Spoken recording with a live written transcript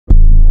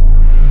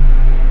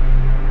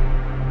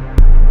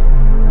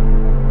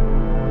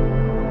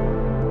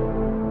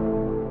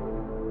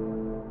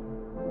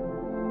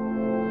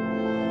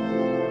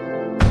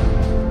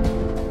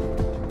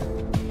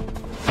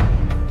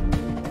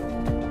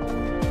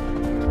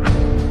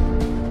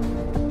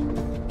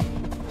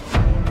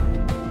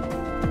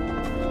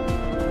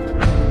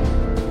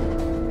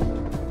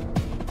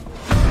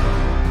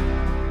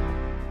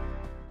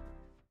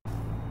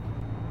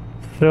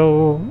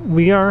So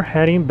we are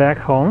heading back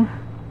home.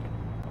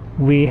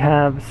 We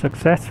have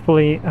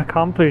successfully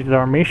accomplished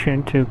our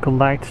mission to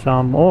collect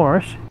some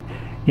ores.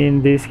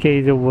 In this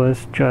case it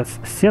was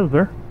just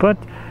silver, but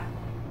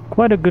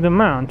quite a good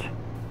amount.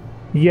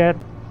 Yet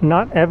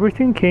not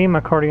everything came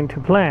according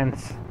to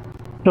plans.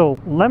 So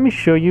let me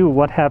show you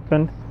what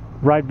happened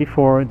right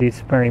before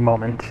this very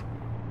moment.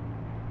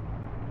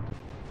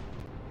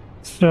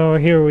 So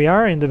here we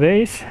are in the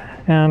base,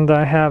 and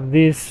I have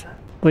this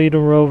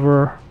little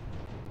rover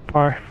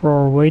parked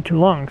for way too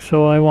long,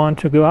 so I want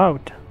to go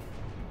out.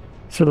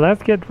 So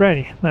let's get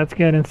ready. Let's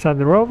get inside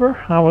the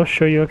rover. I will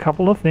show you a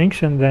couple of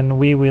things and then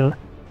we will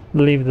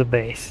leave the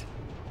base.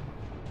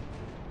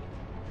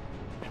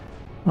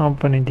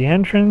 Opening the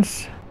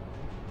entrance.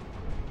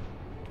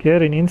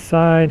 Getting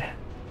inside.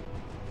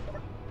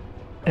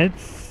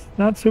 It's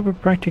not super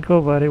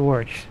practical, but it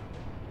works.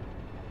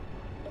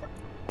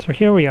 So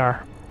here we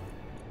are.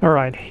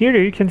 Alright, here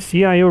you can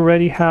see I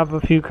already have a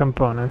few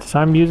components.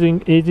 I'm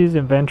using Easy's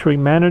inventory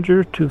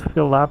manager to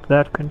fill up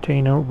that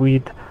container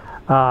with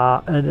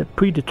a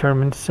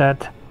predetermined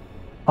set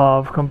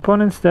of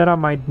components that I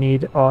might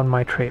need on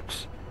my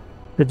trips.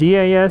 The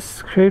DIS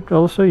script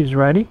also is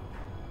ready.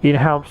 It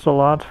helps a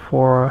lot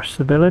for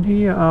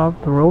stability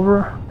of the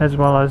rover as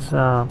well as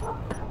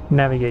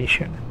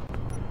navigation.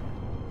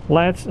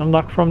 Let's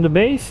unlock from the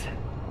base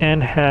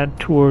and head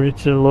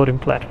towards the loading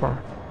platform.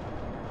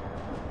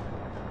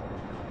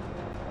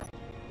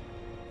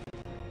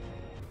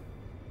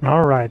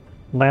 Alright,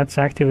 let's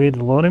activate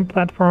the loading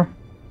platform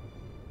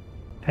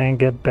and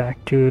get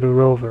back to the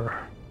rover.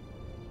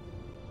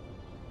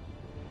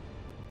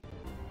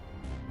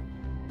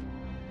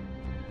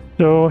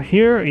 So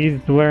here is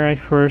where I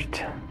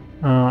first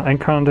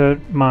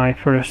encountered my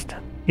first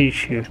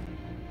issue.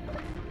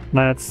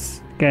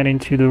 Let's get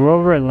into the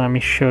rover and let me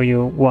show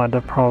you what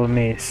the problem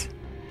is.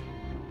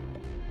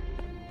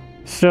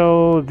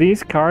 So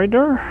this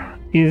corridor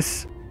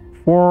is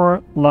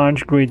 4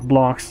 large grid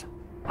blocks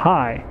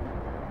high.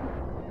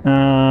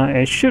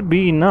 It should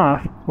be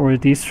enough for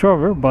this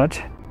rover,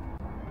 but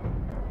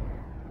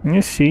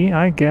you see,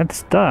 I get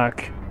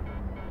stuck.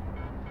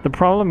 The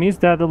problem is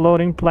that the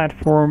loading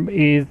platform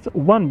is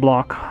 1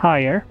 block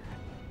higher,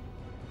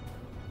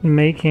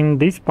 making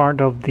this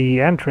part of the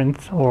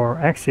entrance or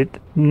exit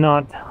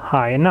not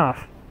high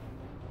enough.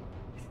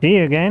 See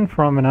again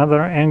from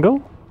another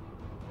angle.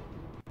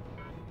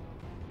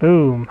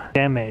 Boom,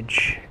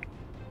 damage.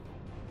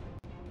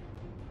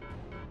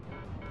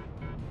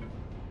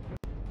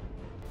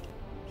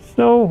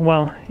 So,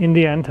 well, in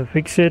the end to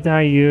fix it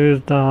I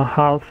used a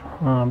half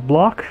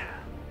block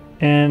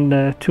and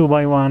a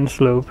 2x1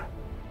 slope.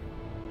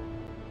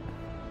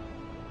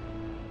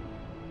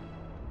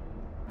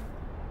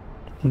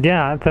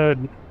 Yeah, I thought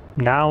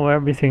now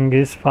everything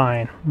is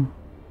fine.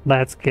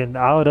 Let's get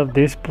out of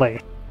this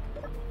place.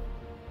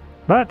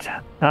 But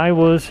I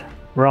was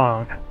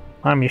wrong.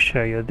 Let me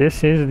show you.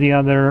 This is the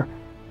other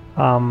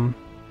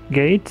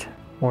gate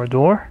or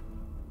door.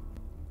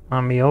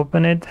 Let me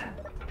open it.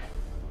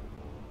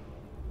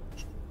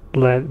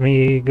 Let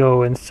me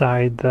go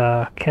inside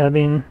the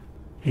cabin.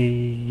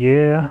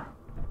 Yeah.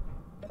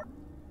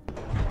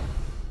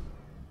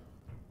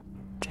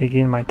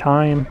 Taking my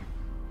time.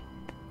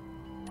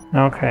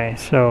 Okay,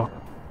 so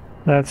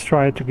let's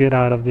try to get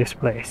out of this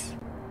place.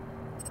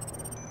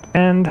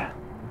 And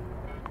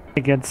I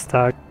get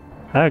stuck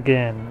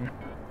again.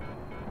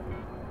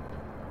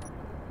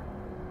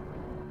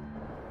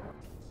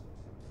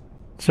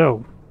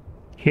 So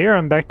here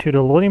I'm back to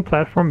the loading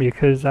platform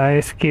because I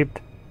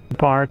skipped the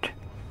part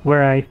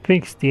where I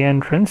fixed the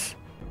entrance,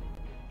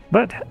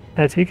 but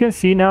as you can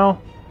see now,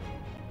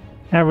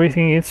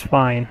 everything is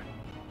fine.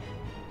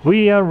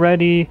 We are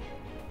ready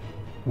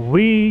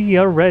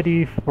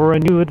for a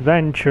new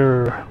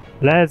adventure.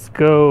 Let's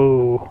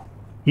go.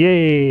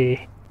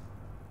 Yay.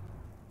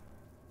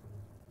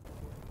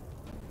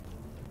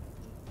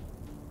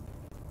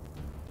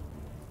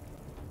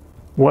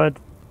 What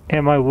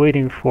am I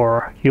waiting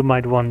for, you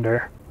might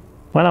wonder?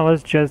 Well, I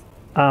was just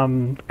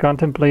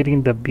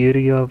contemplating the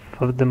beauty of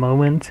the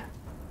moment.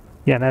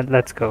 Yeah,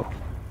 let's go.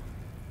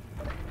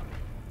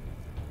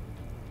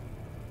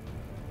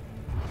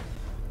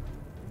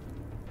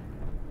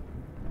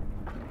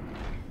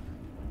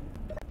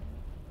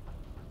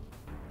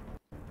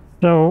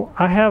 So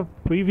I have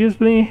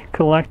previously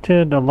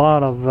collected a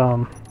lot of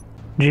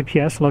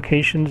GPS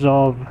locations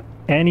of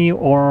any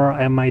ore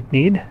I might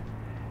need,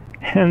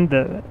 and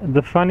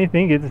the funny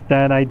thing is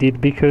that I did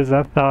because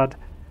I thought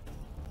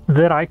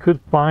that I could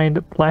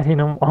find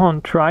platinum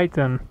on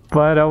Triton,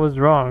 but I was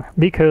wrong,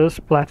 because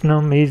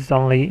platinum is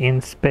only in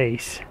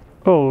space.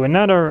 Oh,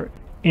 another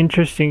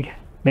interesting,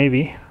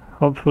 maybe,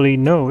 hopefully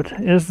note,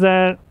 is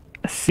that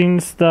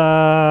since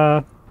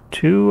the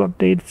 2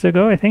 updates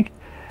ago, I think,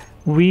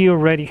 we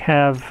already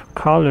have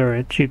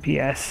colored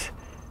GPS.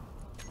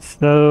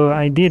 So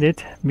I did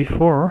it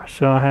before,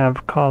 so I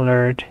have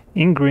colored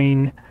in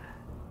green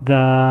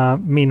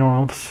the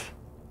minerals.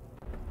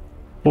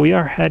 We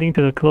are heading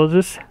to the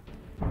closest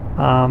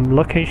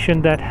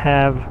location that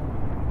have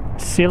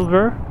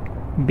silver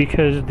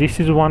because this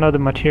is one of the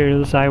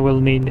materials I will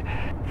need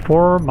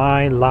for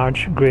my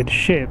large grid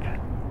ship,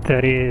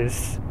 that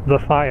is the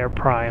Fire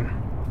Prime.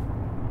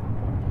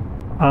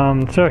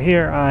 So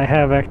here I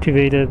have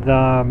activated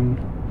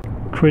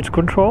cruise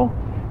control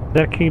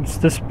that keeps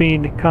the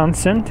speed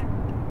constant,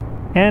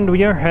 and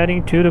we are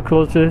heading to the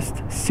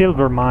closest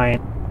silver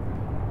mine.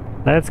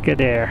 Let's get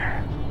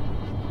there.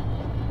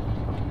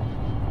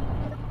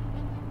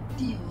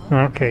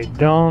 Okay,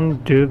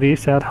 don't do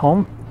this at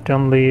home.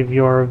 Don't leave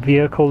your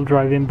vehicle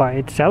driving by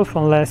itself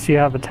unless you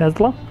have a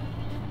Tesla.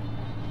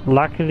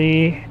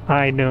 Luckily,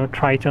 I know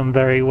Triton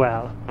very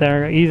well.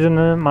 There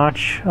isn't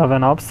much of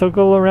an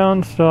obstacle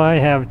around, so I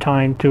have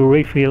time to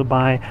refill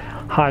my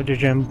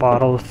hydrogen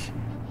bottles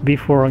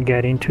before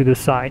getting to the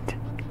site.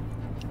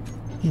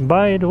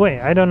 By the way,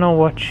 I don't know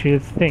what you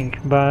think,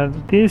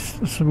 but this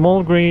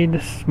small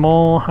grid,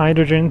 small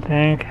hydrogen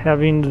tank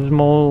having the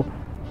small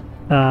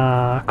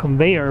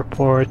conveyor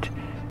port,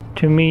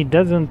 to me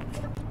doesn't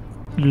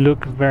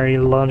look very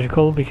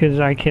logical,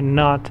 because I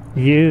cannot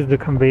use the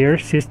conveyor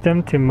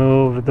system to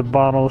move the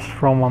bottles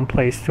from one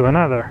place to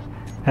another,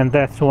 and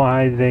that's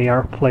why they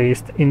are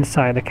placed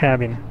inside the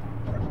cabin.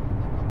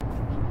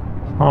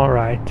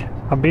 Alright,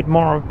 a bit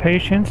more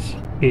patience.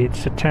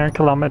 It's a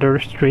 10-kilometer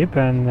trip,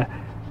 and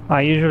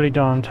I usually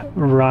don't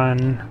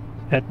run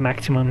at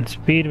maximum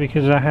speed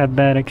because I had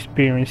bad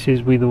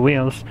experiences with the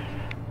wheels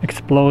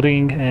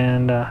exploding,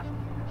 and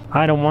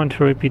I don't want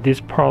to repeat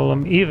this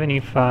problem even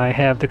if I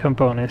have the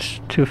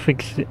components to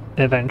fix the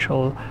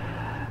eventual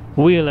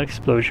wheel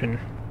explosion.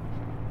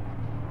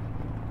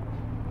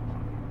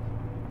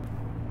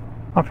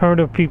 I've heard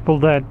of people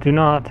that do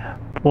not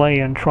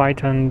play on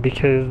Triton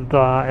because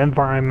the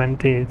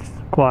environment is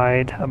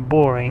quite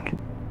boring.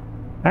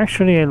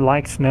 Actually, I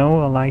like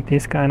snow, I like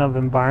this kind of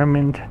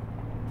environment,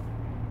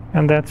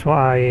 and that's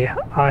why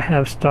I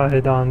have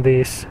started on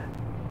this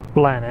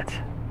planet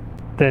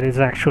that is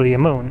actually a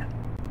moon.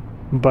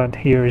 But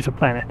here is a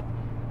planet.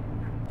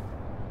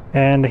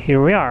 And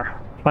here we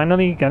are,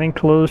 finally getting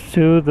close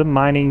to the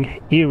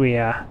mining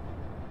area.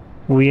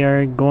 We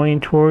are going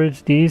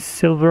towards this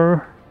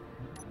silver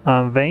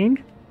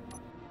vein,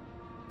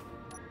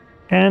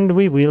 and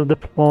we will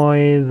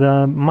deploy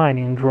the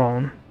mining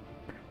drone.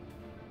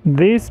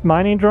 This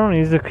mining drone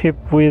is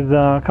equipped with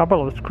a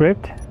couple of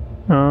scripts.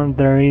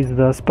 There is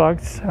the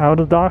Spugs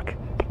autodock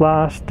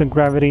plus the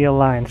gravity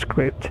align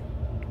script.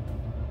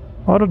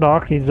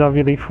 Autodock is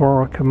obviously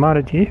for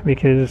commodity,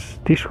 because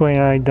this way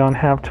I don't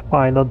have to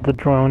pilot the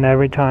drone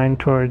every time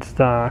towards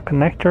the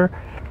connector.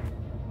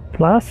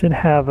 Plus it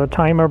have a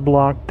timer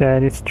block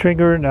that is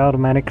triggered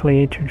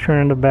automatically to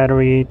turn the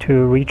battery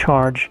to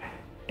recharge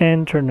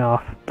and turn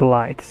off the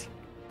lights.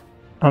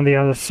 On the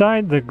other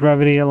side, the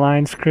gravity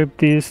align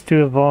script is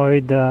to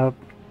avoid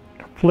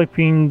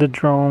flipping the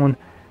drone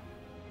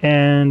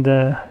and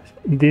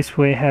this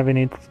way having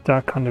it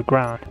stuck on the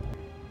ground.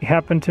 It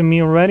happened to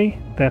me already,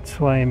 that's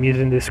why I'm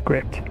using this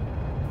script.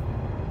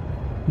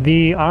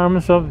 The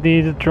arms of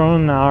this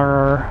drone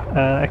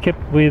are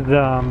equipped with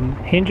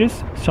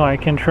hinges, so I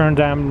can turn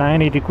them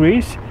 90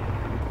 degrees.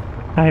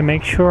 I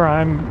make sure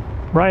I'm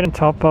right on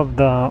top of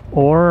the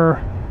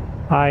ore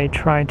I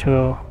try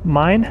to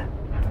mine,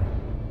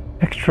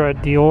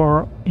 extract the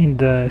ore in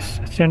the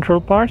central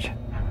part,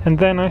 and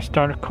then I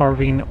start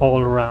carving all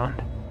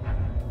around.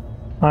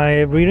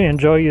 I really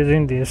enjoy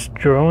using this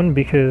drone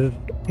because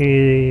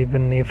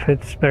even if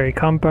it's very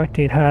compact,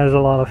 it has a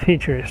lot of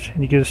features.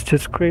 It uses 2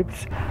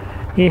 scripts.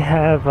 It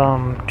have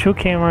 2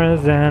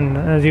 cameras, and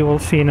as you will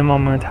see in a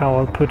moment how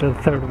I'll put a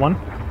third one.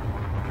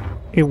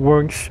 It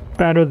works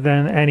better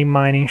than any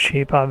mining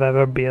ship I've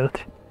ever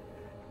built.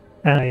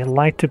 And I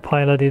like to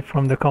pilot it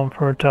from the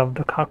comfort of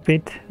the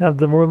cockpit of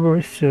the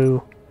rover,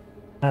 so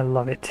I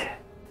love it.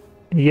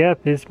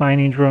 Yet this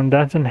mining drone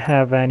doesn't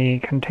have any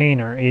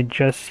container. It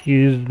just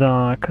uses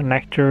the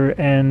connector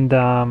and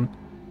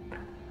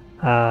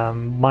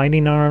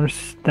mining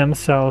arms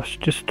themselves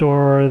to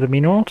store the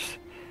minerals.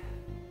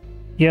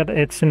 Yet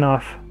it's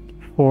enough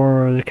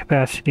for the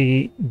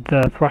capacity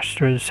the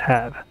thrusters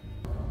have.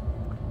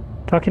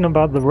 Talking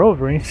about the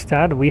rover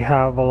instead, we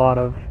have a lot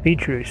of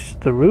features.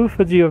 The roof,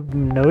 as you have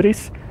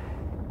noticed,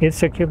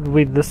 is equipped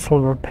with the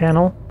solar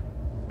panel.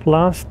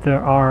 Plus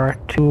there are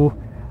 2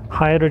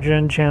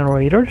 hydrogen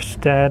generators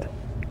that,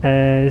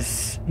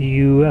 as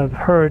you have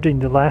heard in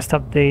the last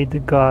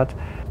update, got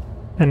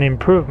an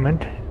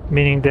improvement,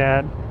 meaning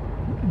that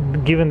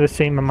given the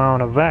same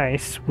amount of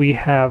ice, we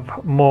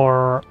have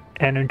more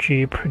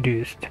energy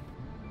produced.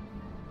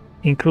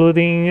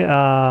 Including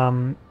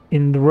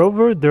in the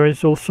rover, there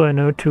is also an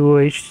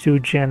O2H2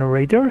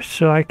 generator,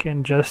 so I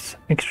can just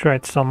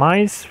extract some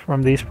ice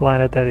from this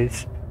planet that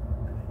is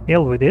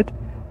filled with it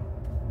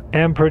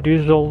and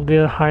produce all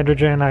the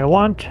hydrogen I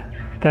want.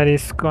 That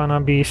is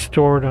gonna be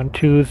stored on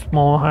 2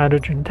 small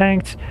hydrogen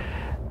tanks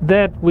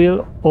that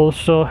will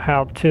also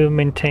help to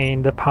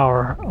maintain the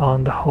power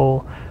on the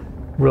whole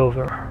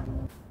rover.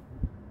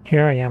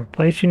 Here I am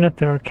placing a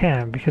third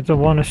cam because I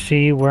want to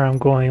see where I'm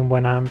going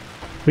when I'm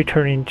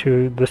returning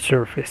to the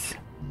surface.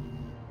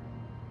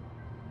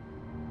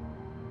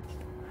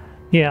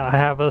 Yeah, I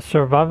have a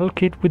survival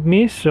kit with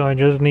me, so I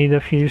just need a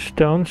few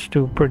stones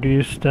to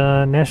produce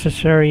the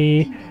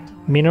necessary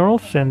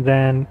minerals and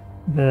then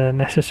the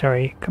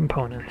necessary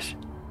components.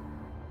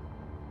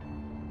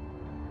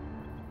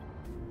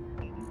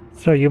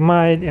 So you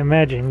might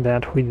imagine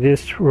that with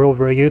this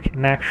rover you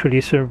can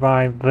actually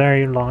survive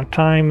very long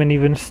time and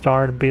even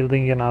start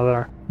building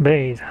another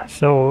base.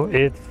 So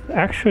it's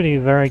actually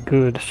a very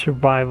good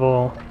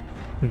survival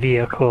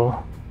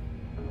vehicle.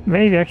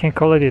 Maybe I can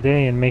call it a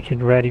day and make it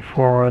ready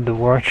for the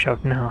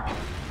workshop now.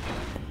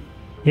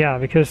 Yeah,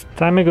 because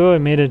time ago I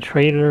made a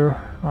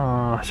trailer.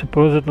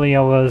 Supposedly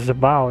I was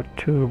about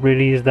to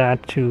release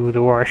that to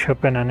the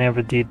workshop and I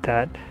never did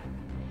that.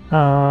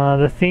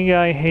 The thing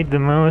I hate the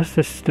most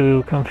is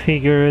to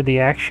configure the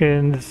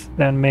actions,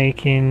 then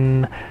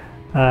making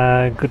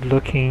a good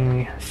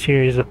looking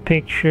series of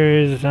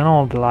pictures and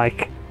all the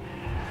like.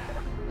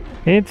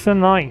 It's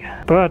annoying,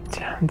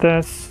 but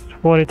that's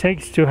what it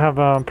takes to have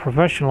a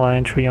professional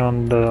entry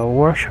on the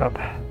workshop.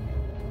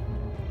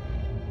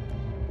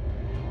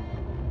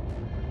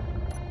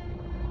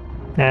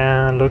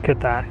 And look at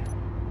that.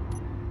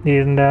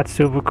 Isn't that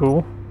super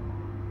cool?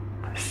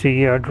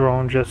 See a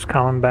drone just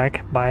coming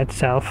back by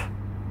itself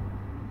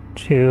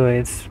to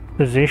its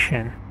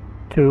position,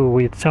 to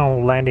its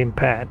own landing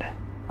pad.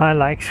 I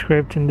like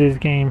script in this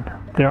game.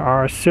 There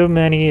are so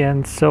many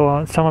and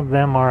so some of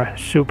them are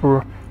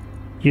super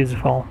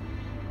useful.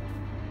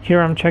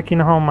 Here I'm checking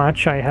how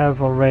much I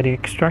have already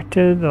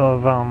extracted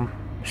of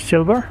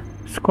silver.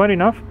 It's quite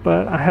enough,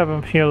 but I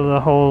haven't filled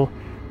the whole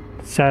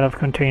set of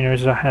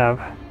containers I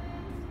have.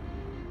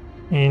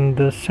 In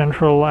the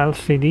central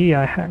LCD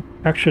I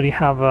actually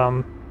have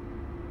a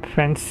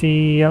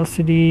fancy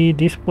LCD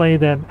display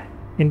that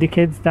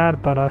indicates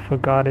that, but I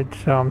forgot it,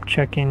 so I'm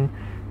checking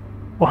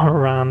all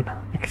around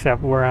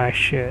except where I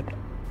should.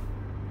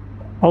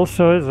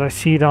 Also, as I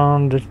see it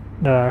on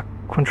the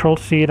control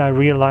seat, I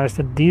realized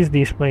that these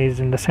displays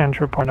in the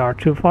center part are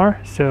too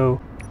far, so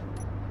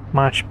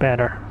much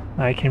better.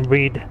 I can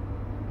read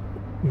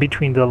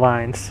between the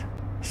lines,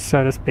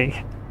 so to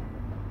speak.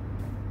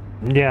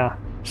 Yeah,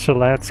 so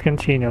let's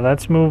continue.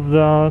 Let's move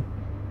the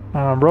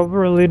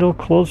rover a little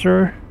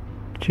closer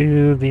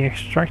to the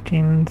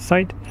extracting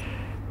site,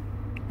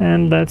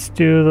 and let's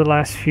do the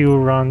last few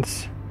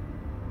runs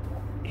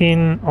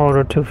in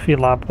order to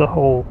fill up the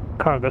whole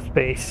cargo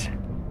space.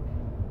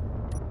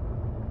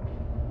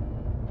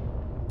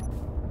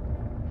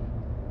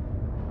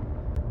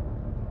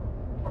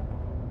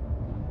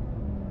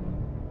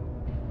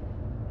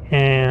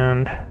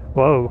 And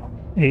whoa,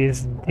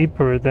 it's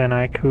deeper than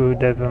I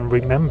could even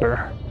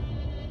remember.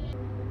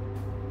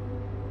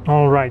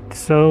 Alright,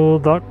 so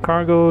the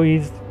cargo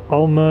is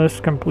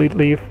almost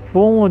completely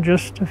full,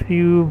 just a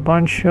few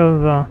bunch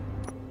of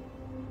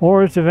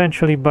ores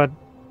eventually, but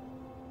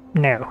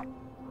no.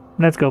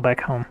 Let's go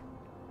back home.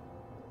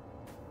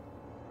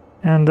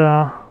 And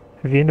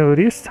have you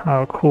noticed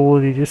how cool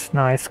is this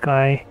nice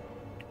sky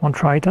on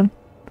Triton?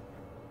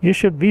 You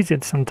should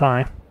visit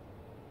sometime.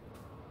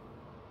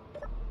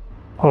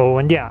 Oh,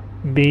 and yeah,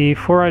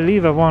 before I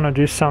leave I want to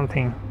do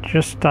something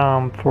just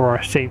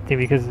for safety,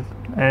 because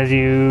as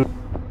you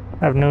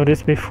have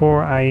noticed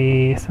before,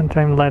 I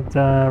sometimes let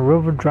the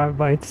rover drive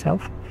by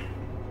itself.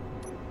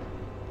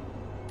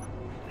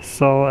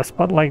 So a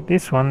spot like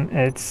this one,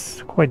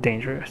 it's quite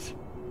dangerous.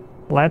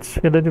 Let's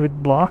fill it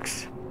with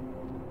blocks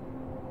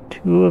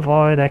to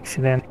avoid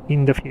accident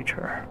in the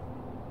future.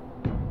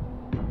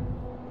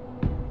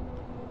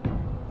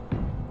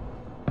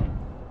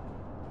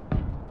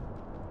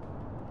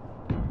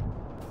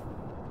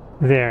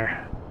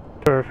 There,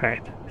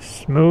 perfect,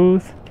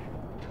 smooth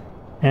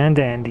and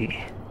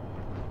dandy.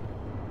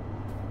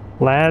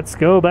 Let's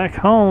go back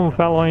home,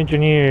 fellow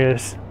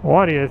engineers.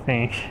 What do you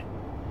think?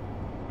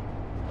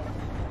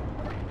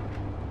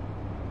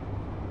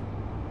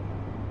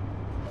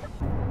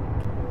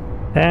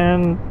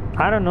 And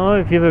I don't know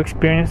if you've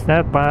experienced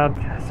that, but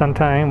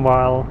sometime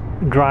while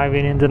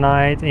driving in the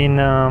night in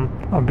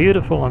a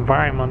beautiful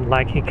environment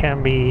like it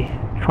can be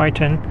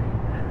Triton,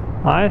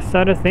 I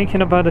started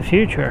thinking about the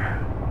future.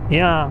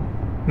 Yeah,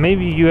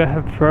 maybe you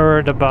have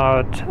heard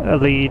about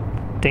Elite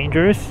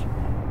Dangerous.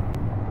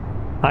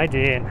 I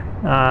did.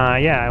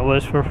 Yeah, it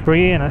was for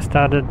free and I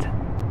started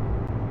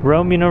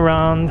roaming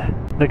around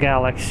the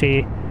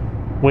galaxy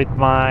with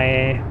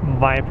my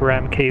Viper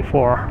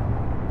MK4.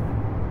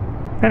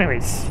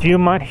 Anyways, you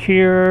might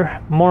hear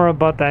more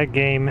about that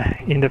game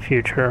in the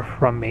future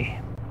from me.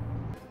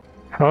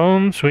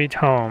 Home sweet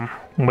home.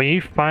 We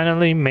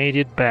finally made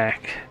it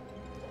back.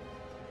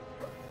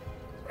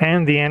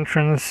 And the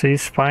entrance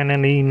is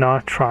finally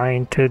not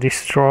trying to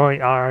destroy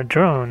our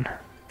drone.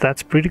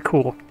 That's pretty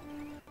cool.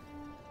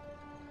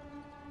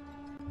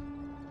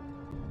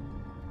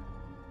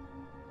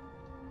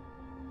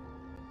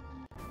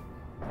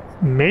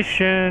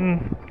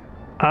 Mission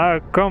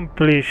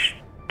accomplished.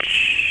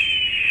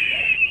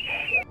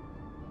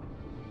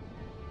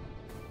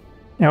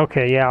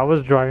 Okay, yeah, I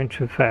was driving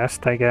too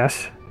fast, I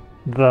guess.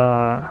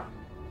 The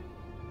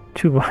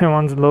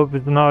 2x1 slope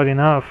is not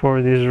enough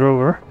for this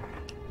rover.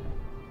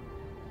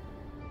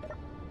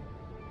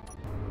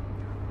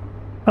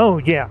 Oh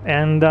yeah,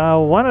 and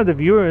one of the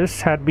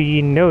viewers had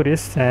been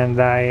noticed, and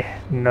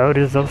I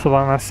noticed also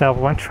by myself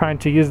when trying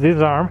to use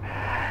this arm,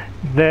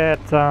 that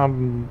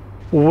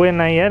when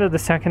I added the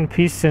second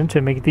piston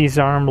to make this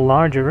arm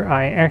larger,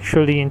 I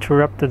actually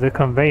interrupted the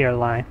conveyor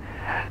line.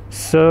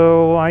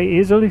 So I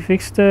easily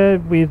fixed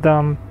it with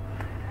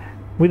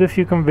a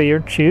few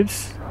conveyor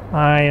tubes.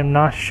 I am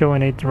not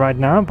showing it right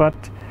now,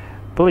 but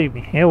believe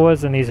me, it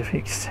was an easy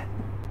fix.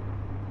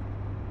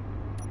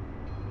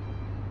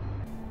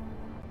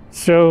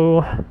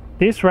 So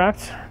this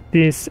wraps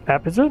this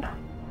episode.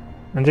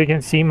 As you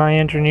can see, my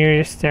engineer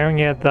is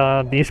staring at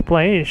the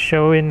display,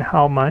 showing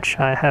how much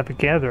I have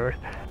gathered.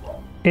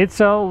 It's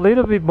a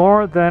little bit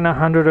more than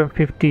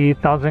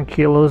 150,000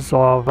 kilos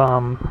of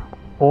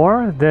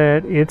ore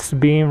that it's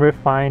being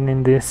refined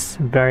in this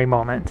very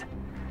moment.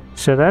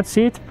 So that's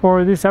it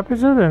for this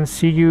episode, and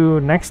see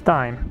you next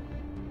time.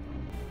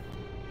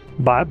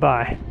 Bye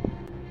bye.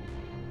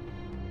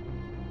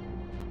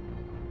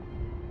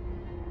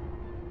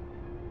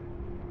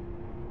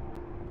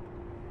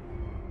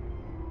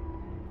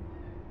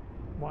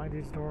 Why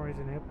this door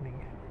isn't opening?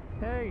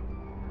 Hey,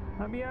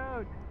 let me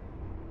out!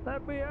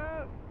 Let me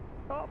out!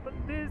 Open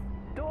this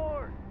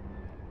door!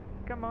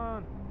 Come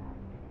on!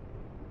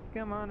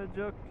 Come on, a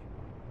joke.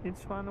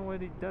 It's fun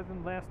when it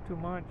doesn't last too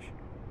much.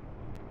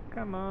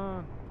 Come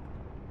on!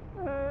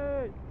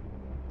 Hey!